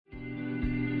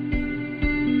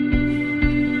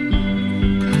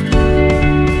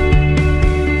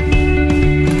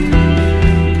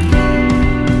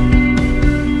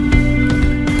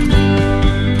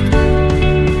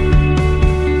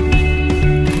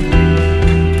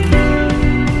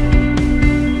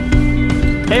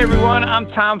everyone.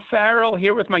 I'm Tom Farrell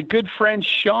here with my good friend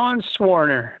Sean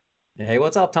Swarner. Hey,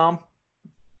 what's up, Tom?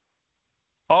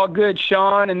 All good,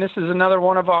 Sean, and this is another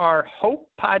one of our Hope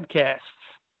podcasts.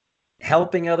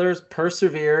 Helping others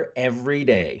persevere every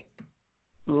day.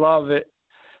 Love it.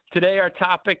 Today, our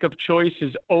topic of choice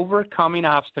is overcoming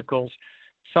obstacles,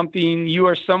 something you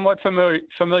are somewhat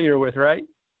familiar with, right?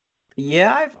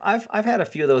 Yeah, I've had a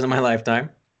few of those in my lifetime.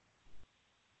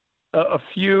 A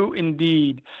few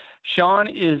indeed. Sean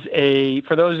is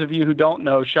for those of you who don't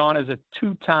know, Sean is a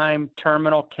 2-time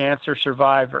terminal cancer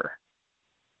survivor.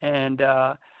 And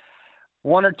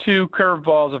one or two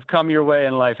curveballs have come your way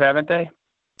in life, haven't they?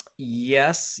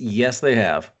 Yes, they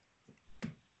have.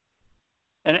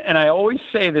 And I always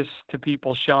say this to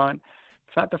people, Sean.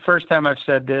 It's not the first time I've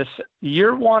said this.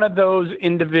 You're one of those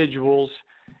individuals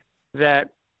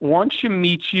that once you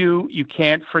meet you, you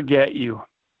can't forget you.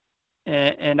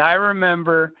 And I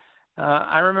remember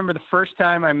the first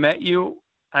time I met you,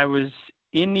 I was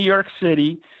in New York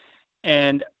City,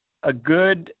 and a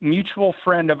good mutual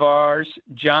friend of ours,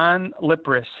 John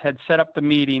Lipris, had set up the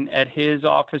meeting at his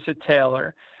office at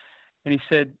Taylor. And he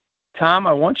said, Tom,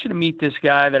 I want you to meet this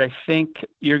guy that I think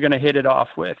you're going to hit it off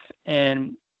with.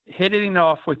 And hitting it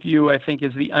off with you, I think,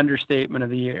 is the understatement of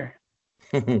the year.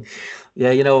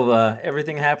 Yeah,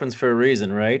 everything happens for a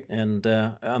reason, right? And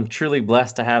I'm truly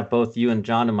blessed to have both you and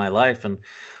John in my life. And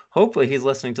hopefully he's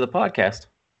listening to the podcast.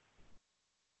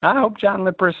 I hope John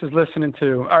Lipris is listening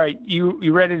too. All right,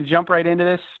 you ready to jump right into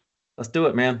this? Let's do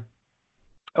it, man.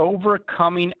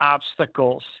 Overcoming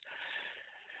obstacles.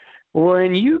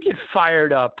 When you get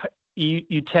fired up,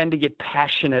 you tend to get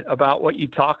passionate about what you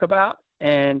talk about.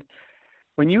 And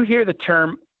when you hear the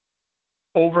term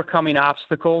overcoming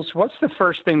obstacles, what's the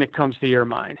first thing that comes to your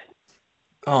mind?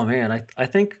 Oh, man, I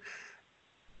think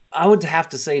I would have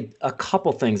to say a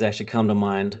couple things actually come to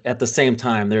mind at the same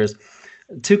time. There's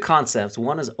two concepts.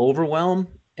 One is overwhelm,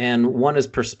 and one is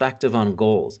perspective on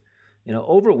goals.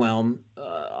 Overwhelm,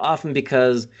 often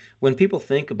because when people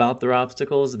think about their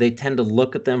obstacles, they tend to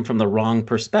look at them from the wrong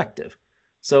perspective.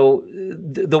 So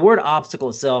the word obstacle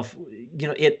itself,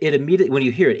 it immediately, when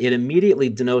you hear it, it immediately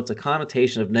denotes a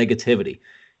connotation of negativity.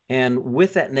 And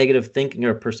with that negative thinking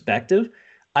or perspective,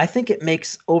 I think it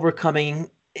makes overcoming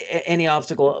any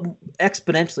obstacle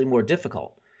exponentially more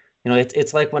difficult.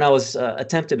 It's like when I was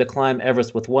attempted to climb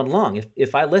Everest with one lung.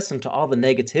 If I listened to all the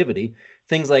negativity,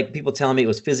 things like people telling me it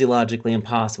was physiologically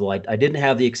impossible, I didn't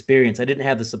have the experience, I didn't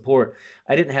have the support,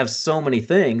 I didn't have so many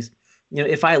things.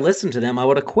 If I listened to them, I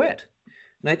would have quit.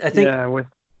 And I think, yeah,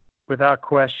 without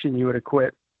question, you would have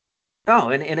quit. Oh,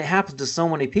 and it happens to so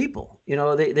many people.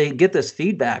 They get this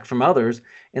feedback from others,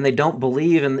 and they don't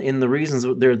believe in the reasons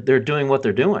they're doing what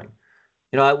they're doing.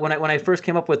 When I first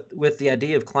came up with the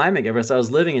idea of climbing Everest, I was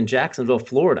living in Jacksonville,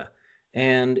 Florida,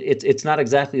 and it's not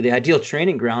exactly the ideal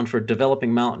training ground for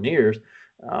developing mountaineers.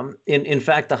 In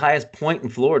fact, the highest point in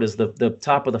Florida is the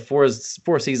top of the Four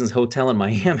Seasons Hotel in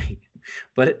Miami.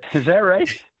 But is that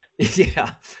right?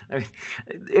 Yeah, I mean,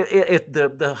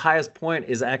 the highest point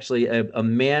is actually a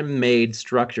man-made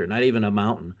structure, not even a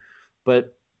mountain.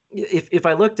 But if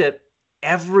I looked at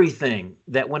everything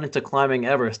that went into climbing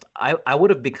Everest, I would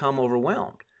have become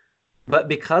overwhelmed. But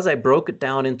because I broke it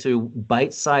down into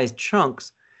bite-sized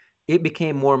chunks, it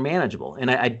became more manageable,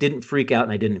 and I didn't freak out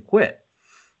and I didn't quit.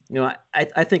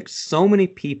 I think so many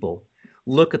people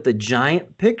look at the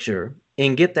giant picture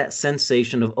and get that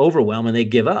sensation of overwhelm and they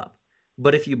give up.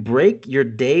 But if you break your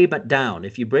day down,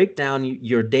 if you break down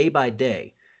your day by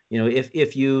day,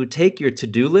 if you take your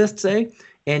to-do list, say,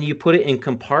 and you put it in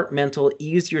compartmental,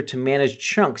 easier to manage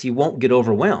chunks, you won't get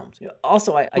overwhelmed.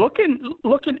 Also,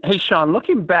 hey, Sean,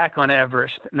 looking back on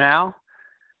Everest now,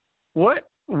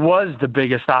 what was the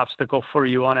biggest obstacle for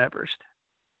you on Everest?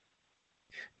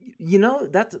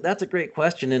 That's a great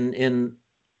question. And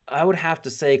I would have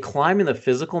to say climbing the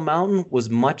physical mountain was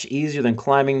much easier than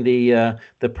climbing the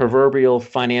proverbial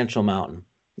financial mountain.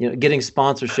 Getting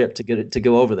sponsorship to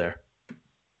go over there.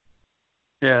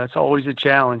 Yeah, it's always a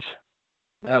challenge.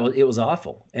 It was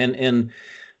awful. And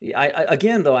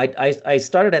I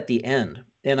started at the end,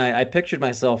 and I pictured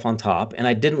myself on top, and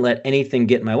I didn't let anything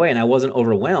get in my way, and I wasn't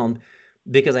overwhelmed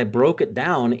because I broke it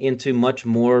down into much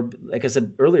more, like I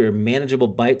said earlier, manageable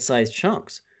bite-sized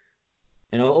chunks.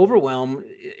 Overwhelm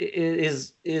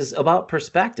is about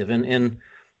perspective, and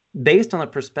based on the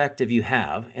perspective you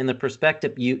have and the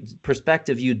perspective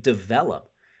you develop,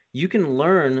 you can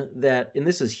learn that, and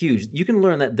this is huge, you can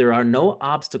learn that there are no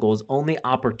obstacles, only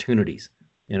opportunities.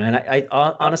 And I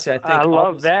honestly, I think I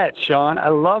love that, Sean. I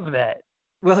love that.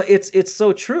 Well, it's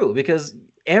so true, because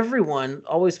everyone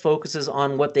always focuses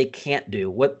on what they can't do,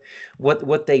 what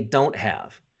they don't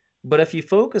have. But if you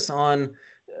focus on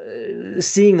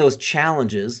seeing those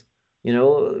challenges,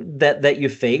 that you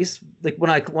face, like when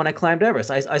I climbed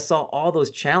Everest, I saw all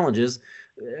those challenges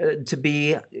to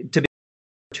be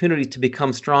opportunity to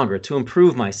become stronger, to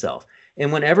improve myself.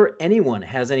 And whenever anyone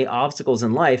has any obstacles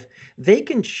in life, they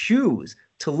can choose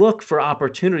to look for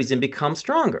opportunities and become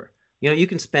stronger. You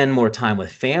can spend more time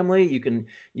with family. You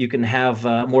can have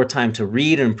more time to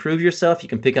read and improve yourself. You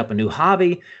can pick up a new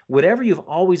hobby. Whatever you've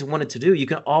always wanted to do, you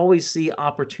can always see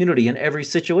opportunity in every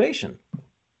situation.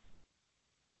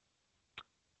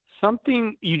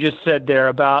 Something you just said there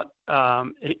about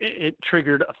it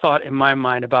triggered a thought in my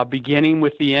mind about beginning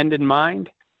with the end in mind.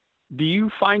 Do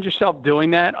you find yourself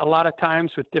doing that a lot of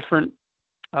times with different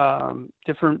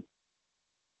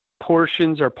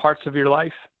portions or parts of your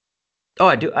life? Oh,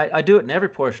 I do. I do it in every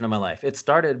portion of my life. It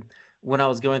started when I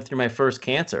was going through my first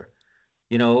cancer.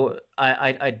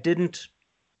 I didn't.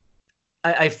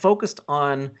 I focused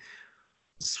on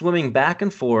swimming back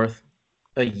and forth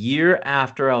a year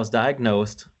after I was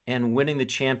diagnosed and winning the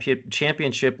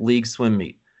championship league swim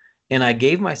meet. And I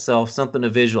gave myself something to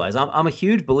visualize. I'm a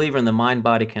huge believer in the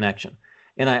mind-body connection.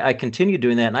 And I continue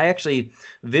doing that. And I actually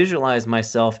visualize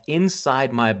myself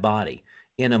inside my body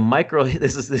in a micro,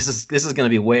 this is going to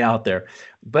be way out there,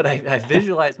 but I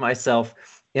visualize myself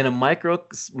in a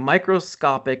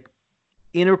microscopic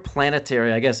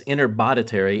interplanetary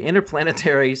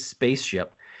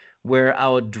spaceship where I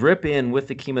would drip in with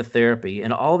the chemotherapy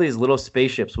and all these little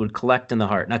spaceships would collect in the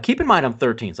heart. Now, keep in mind, I'm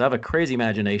 13, so I have a crazy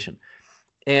imagination.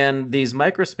 And these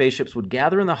micro spaceships would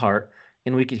gather in the heart,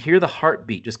 and we could hear the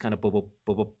heartbeat just kind of bubble,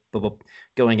 bubble, bubble,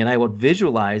 going. And I would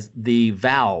visualize the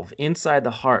valve inside the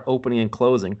heart opening and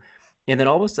closing. And then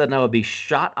all of a sudden, I would be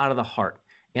shot out of the heart.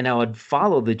 And I would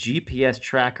follow the GPS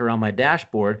tracker on my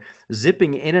dashboard,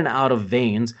 zipping in and out of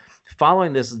veins,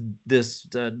 following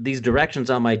these directions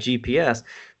on my GPS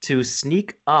to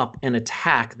sneak up and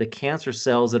attack the cancer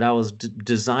cells that I was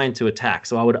designed to attack.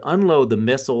 So I would unload the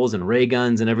missiles and ray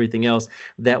guns and everything else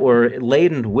that were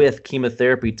laden with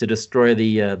chemotherapy to destroy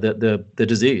the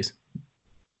disease.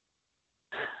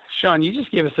 Sean, you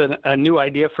just gave us a new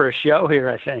idea for a show here,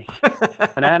 I think.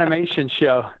 An animation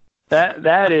show.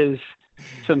 That is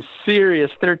some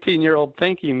serious 13-year-old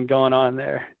thinking going on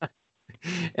there.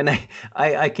 And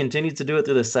I continued to do it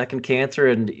through the second cancer,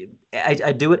 and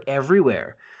I do it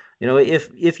everywhere.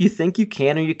 If you think you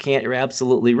can or you can't, you're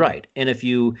absolutely right. And if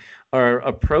you are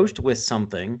approached with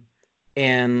something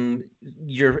and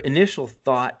your initial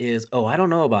thought is, oh, I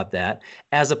don't know about that,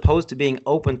 as opposed to being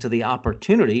open to the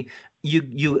opportunity,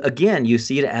 you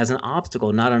see it as an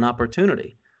obstacle, not an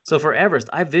opportunity. So for Everest,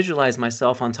 I visualized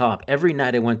myself on top every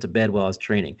night I went to bed while I was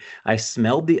training. I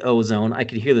smelled the ozone. I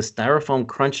could hear the styrofoam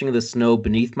crunching of the snow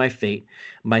beneath my feet.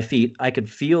 I could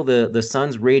feel the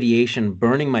sun's radiation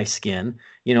burning my skin.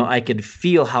 I could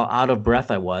feel how out of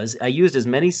breath I was. I used as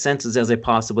many senses as I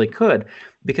possibly could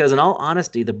because, in all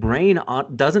honesty, the brain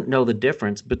doesn't know the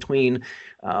difference between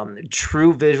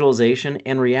true visualization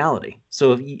and reality.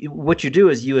 So what you do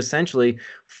is you essentially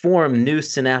form new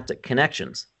synaptic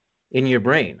connections in your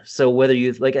brain. So whether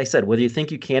you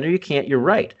think you can or you can't, you're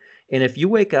right. And if you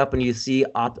wake up and you see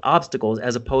obstacles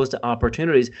as opposed to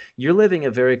opportunities, you're living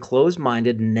a very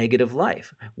closed-minded, negative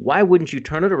life. Why wouldn't you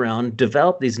turn it around,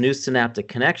 develop these new synaptic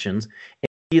connections, and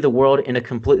see the world in a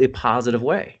completely positive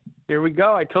way? Here we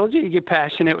go. I told you get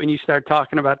passionate when you start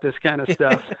talking about this kind of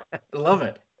stuff. Love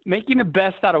it. Making the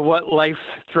best out of what life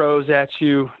throws at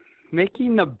you.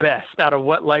 Making the best out of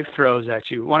what life throws at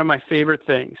you. One of my favorite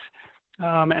things.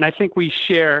 And I think we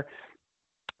share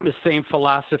the same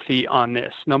philosophy on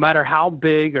this. No matter how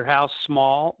big or how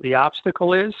small the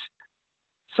obstacle is,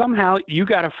 somehow you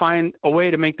got to find a way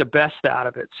to make the best out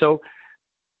of it. So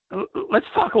let's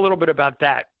talk a little bit about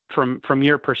that from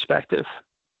your perspective.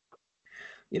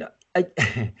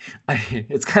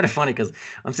 It's kind of funny because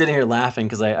I'm sitting here laughing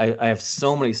because I have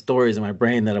so many stories in my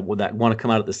brain that want to come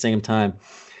out at the same time.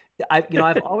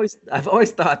 I've always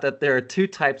thought that there are two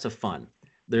types of fun.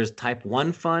 There's type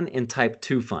 1 fun and type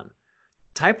 2 fun.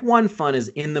 Type 1 fun is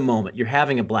in the moment. You're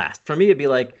having a blast. For me, it'd be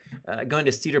like going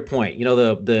to Cedar Point,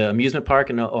 the amusement park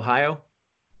in Ohio.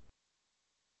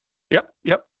 Yep.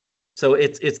 So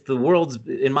it's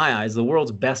in my eyes, the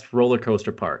world's best roller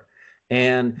coaster park.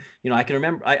 And, I can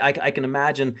remember, I can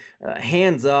imagine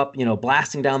hands up,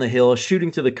 blasting down the hill,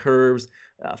 shooting to the curves,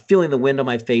 feeling the wind on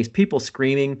my face, people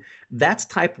screaming. That's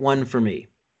type 1 for me.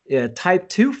 Type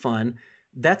 2 fun,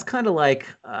 that's kind of like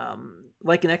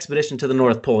an expedition to the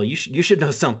North Pole. You should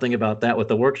know something about that with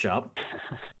the workshop.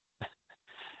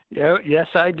 Yeah, yes,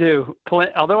 I do.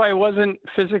 Although I wasn't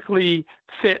physically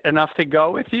fit enough to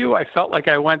go with you, I felt like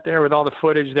I went there with all the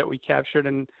footage that we captured,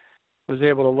 and was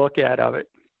able to look at of it.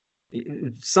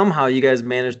 Somehow you guys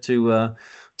managed to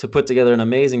put together an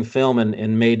amazing film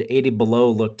and made 80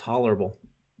 Below look tolerable.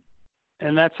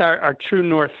 And that's our True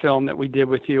North film that we did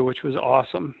with you, which was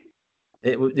awesome.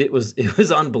 It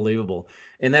was unbelievable.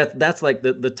 And that's like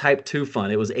the type 2 fun.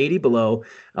 It was 80 below.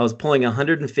 I was pulling a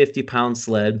 150-pound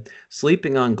sled,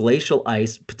 sleeping on glacial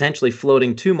ice, potentially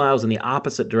floating 2 miles in the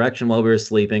opposite direction while we were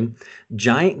sleeping,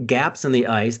 giant gaps in the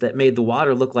ice that made the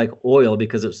water look like oil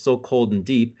because it's so cold and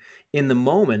deep. In the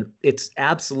moment, it's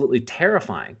absolutely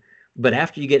terrifying. But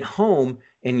after you get home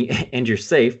and you're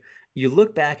safe, you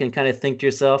look back and kind of think to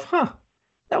yourself,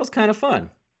 that was kind of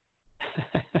fun.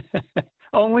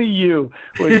 Only you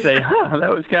would say,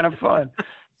 that was kind of fun.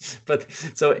 But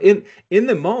so in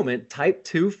the moment, type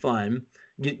 2 fun,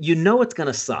 you know it's going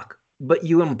to suck, but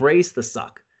you embrace the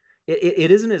suck. It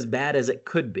isn't as bad as it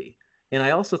could be. And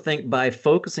I also think by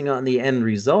focusing on the end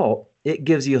result, it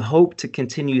gives you hope to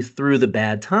continue through the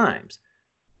bad times.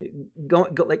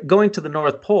 Going to the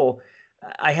North Pole,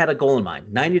 I had a goal in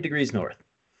mind, 90 degrees north.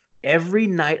 Every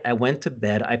night I went to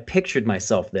bed, I pictured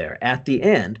myself there at the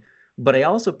end, but I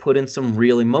also put in some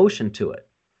real emotion to it.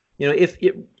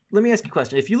 Let me ask you a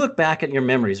question. If you look back at your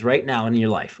memories right now in your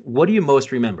life, what do you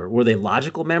most remember? Were they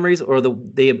logical memories or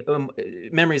the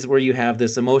memories where you have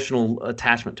this emotional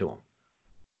attachment to them?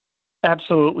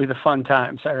 Absolutely, the fun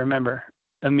times I remember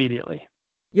immediately.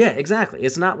 Yeah, exactly.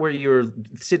 It's not where you're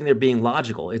sitting there being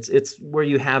logical. It's where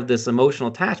you have this emotional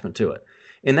attachment to it.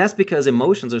 And that's because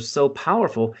emotions are so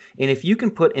powerful. And if you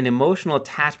can put an emotional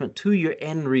attachment to your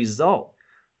end result,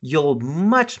 you'll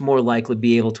much more likely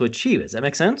be able to achieve it. Does that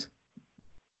make sense?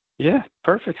 Yeah,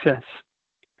 perfect sense.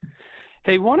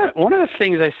 Hey, one of the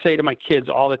things I say to my kids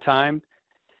all the time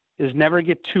is never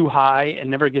get too high and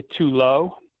never get too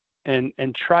low, and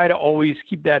try to always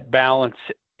keep that balance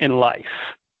in life.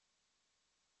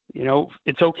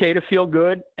 It's okay to feel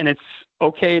good and it's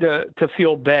okay to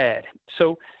feel bad.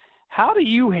 So how do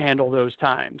you handle those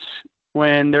times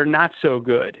when they're not so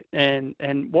good? And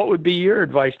what would be your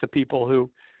advice to people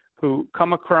who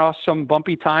come across some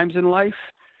bumpy times in life?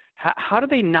 How do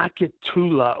they not get too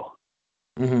low?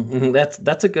 Mm-hmm, mm-hmm.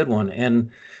 That's a good one,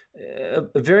 and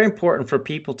very important for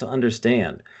people to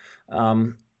understand.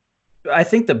 I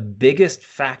think the biggest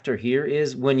factor here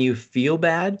is when you feel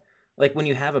bad, like when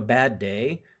you have a bad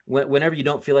day, whenever you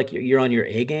don't feel like you're on your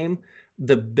A game,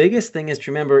 the biggest thing is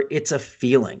to remember it's a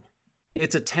feeling.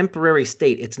 It's a temporary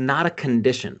state. It's not a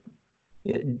condition.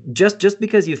 Just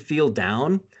because you feel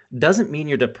down doesn't mean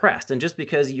you're depressed, and just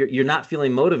because you're not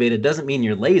feeling motivated doesn't mean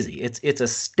you're lazy. It's a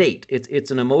state.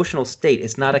 It's an emotional state.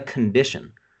 It's not a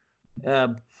condition.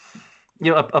 A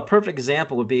perfect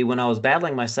example would be when I was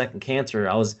battling my second cancer.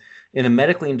 I was in a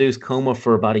medically induced coma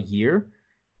for about a year,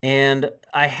 and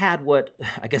I had what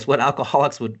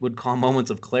alcoholics would call moments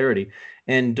of clarity.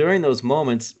 And during those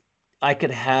moments, I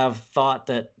could have thought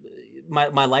that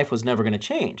my life was never going to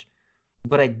change,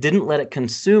 but I didn't let it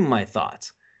consume my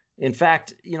thoughts. In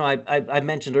fact, I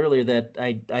mentioned earlier that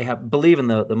I believe in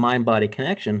the mind-body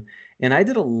connection, and I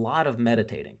did a lot of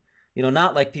meditating.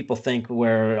 Not like people think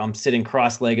where I'm sitting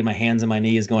cross-legged, my hands on my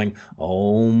knees going,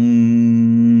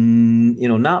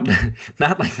 not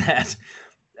like that.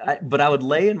 But I would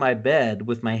lay in my bed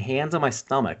with my hands on my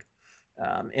stomach.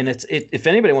 And if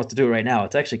anybody wants to do it right now,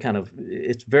 it's actually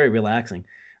it's very relaxing.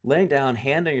 Laying down,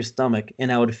 hand on your stomach,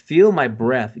 and I would feel my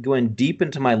breath going deep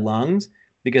into my lungs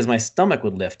because my stomach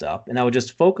would lift up, and I would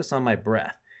just focus on my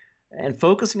breath. And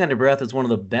focusing on your breath is one of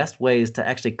the best ways to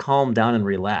actually calm down and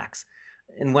relax.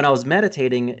 And when I was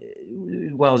meditating,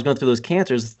 while I was going through those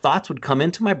cancers, thoughts would come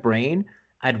into my brain.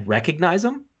 I'd recognize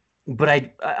them, but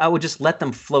I would just let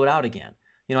them float out again.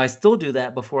 I still do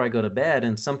that before I go to bed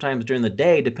and sometimes during the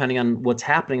day, depending on what's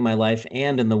happening in my life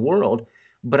and in the world.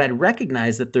 But I'd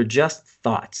recognize that they're just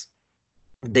thoughts.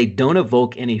 They don't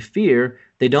evoke any fear.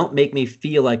 They don't make me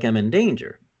feel like I'm in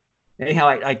danger. Anyhow,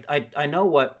 I know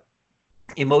what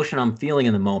emotion I'm feeling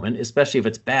in the moment, especially if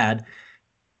it's bad.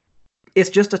 It's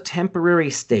just a temporary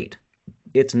state.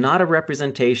 It's not a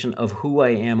representation of who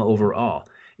I am overall.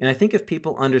 And I think if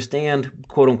people understand,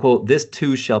 quote unquote, this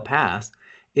too shall pass,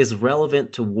 is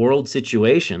relevant to world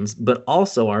situations, but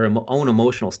also our own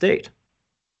emotional state.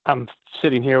 I'm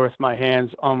sitting here with my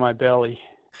hands on my belly,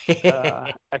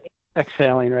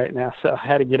 exhaling right now. So I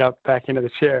had to get up back into the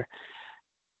chair.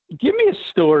 Give me a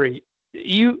story.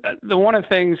 One of the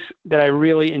things that I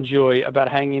really enjoy about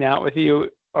hanging out with you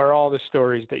are all the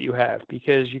stories that you have,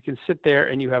 because you can sit there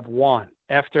and you have one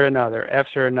after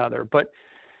another. But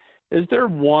is there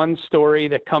one story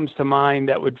that comes to mind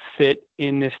that would fit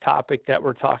in this topic that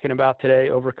we're talking about today,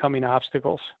 overcoming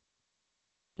obstacles?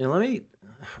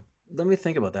 let me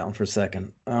think about that one for a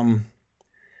second.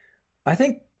 I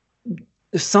think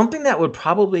something that would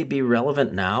probably be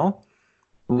relevant now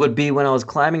would be when I was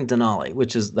climbing Denali,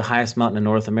 which is the highest mountain in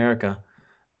North America.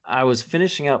 I was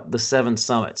finishing up the Seven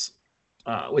Summits,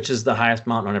 which is the highest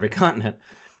mountain on every continent.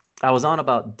 I was on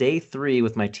about day 3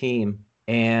 with my team,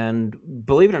 and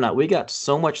believe it or not, we got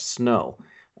so much snow.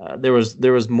 There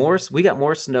was more. We got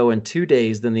more snow in 2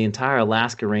 days than the entire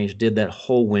Alaska range did that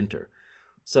whole winter.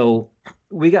 So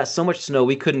we got so much snow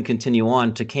we couldn't continue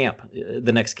on to camp,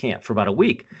 the next camp, for about a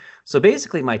week. So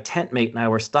basically, my tent mate and I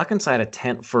were stuck inside a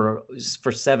tent for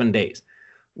 7 days,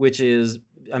 which is,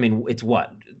 I mean, it's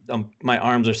what? My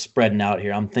arms are spreading out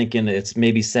here. I'm thinking it's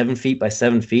maybe 7 feet by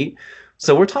 7 feet.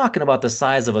 So we're talking about the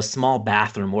size of a small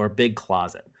bathroom or a big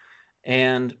closet.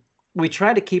 And we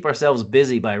try to keep ourselves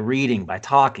busy by reading, by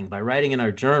talking, by writing in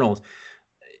our journals.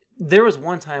 There was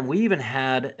one time we even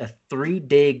had a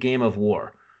 3-day game of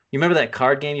war. You remember that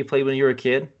card game you played when you were a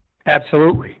kid?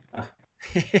 Absolutely.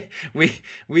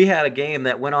 We had a game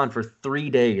that went on for 3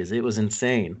 days. It was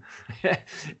insane.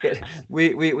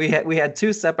 We had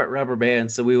 2 separate rubber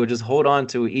bands, so we would just hold on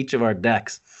to each of our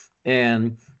decks,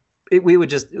 and we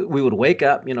would wake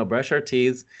up, brush our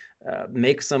teeth,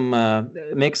 make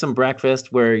some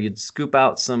breakfast where you'd scoop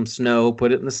out some snow,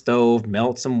 put it in the stove,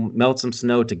 melt some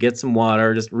snow to get some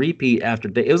water, just repeat after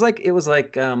day. It was like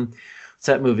it's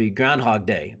that movie Groundhog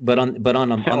Day, but on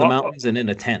the mountains and in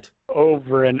a tent.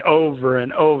 Over and over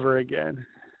and over again.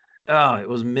 Oh, it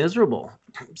was miserable.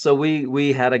 So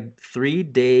we had a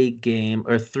 3-day game,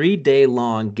 or 3-day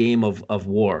long game of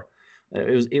war.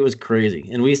 It was crazy,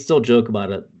 and we still joke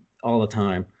about it all the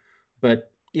time.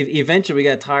 But eventually, we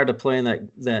got tired of playing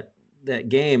that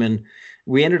game, and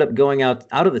we ended up going out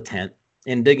of the tent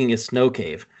and digging a snow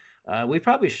cave. We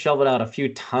probably shoveled out a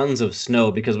few tons of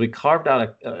snow because we carved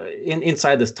out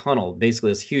inside this tunnel,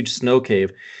 basically this huge snow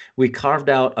cave. We carved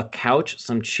out a couch,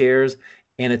 some chairs,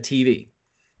 and a TV.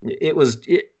 It was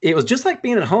just like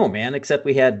being at home, man, except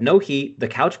we had no heat, the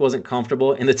couch wasn't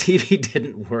comfortable, and the TV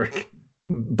didn't work.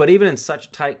 But even in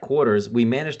such tight quarters, we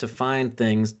managed to find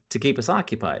things to keep us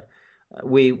occupied.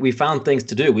 We found things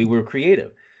to do. We were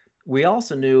creative. We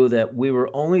also knew that we were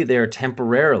only there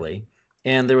temporarily,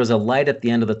 and there was a light at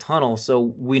the end of the tunnel, so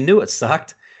we knew it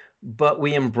sucked, but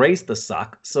we embraced the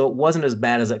suck, so it wasn't as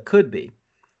bad as it could be.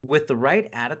 With the right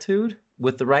attitude,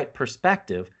 with the right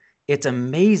perspective, it's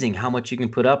amazing how much you can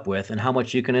put up with and how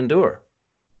much you can endure.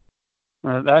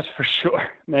 That's for sure,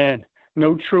 man.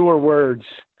 No truer words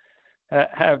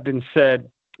have been said.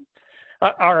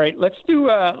 All right, let's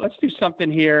do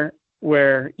something here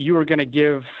where you are going to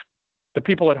give the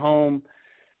people at home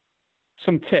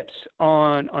some tips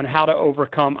on how to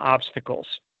overcome obstacles.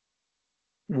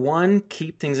 1,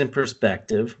 keep things in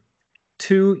perspective.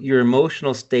 2, your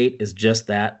emotional state is just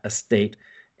that, a state.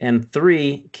 And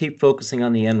 3, keep focusing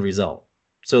on the end result.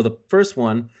 So the first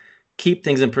one, keep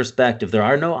things in perspective. There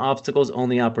are no obstacles,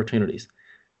 only opportunities.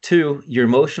 2, your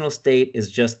emotional state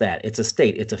is just that. It's a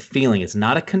state. It's a feeling. It's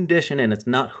not a condition, and it's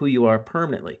not who you are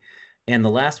permanently. And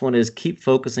the last one is keep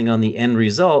focusing on the end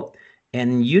result,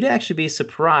 and you'd actually be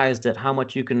surprised at how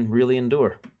much you can really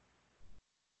endure.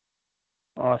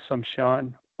 Awesome,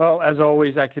 Sean. Well, as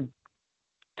always, I could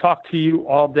talk to you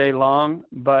all day long,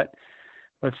 but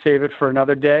let's save it for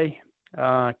another day.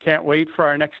 Can't wait for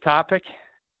our next topic.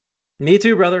 Me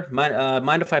too, brother.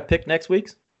 Mind if I pick next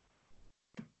week's?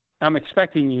 I'm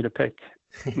expecting you to pick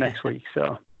next week.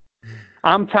 So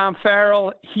I'm Tom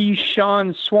Farrell. He's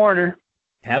Sean Swarner.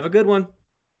 Have a good one.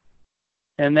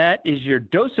 And that is your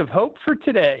dose of hope for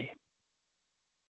today.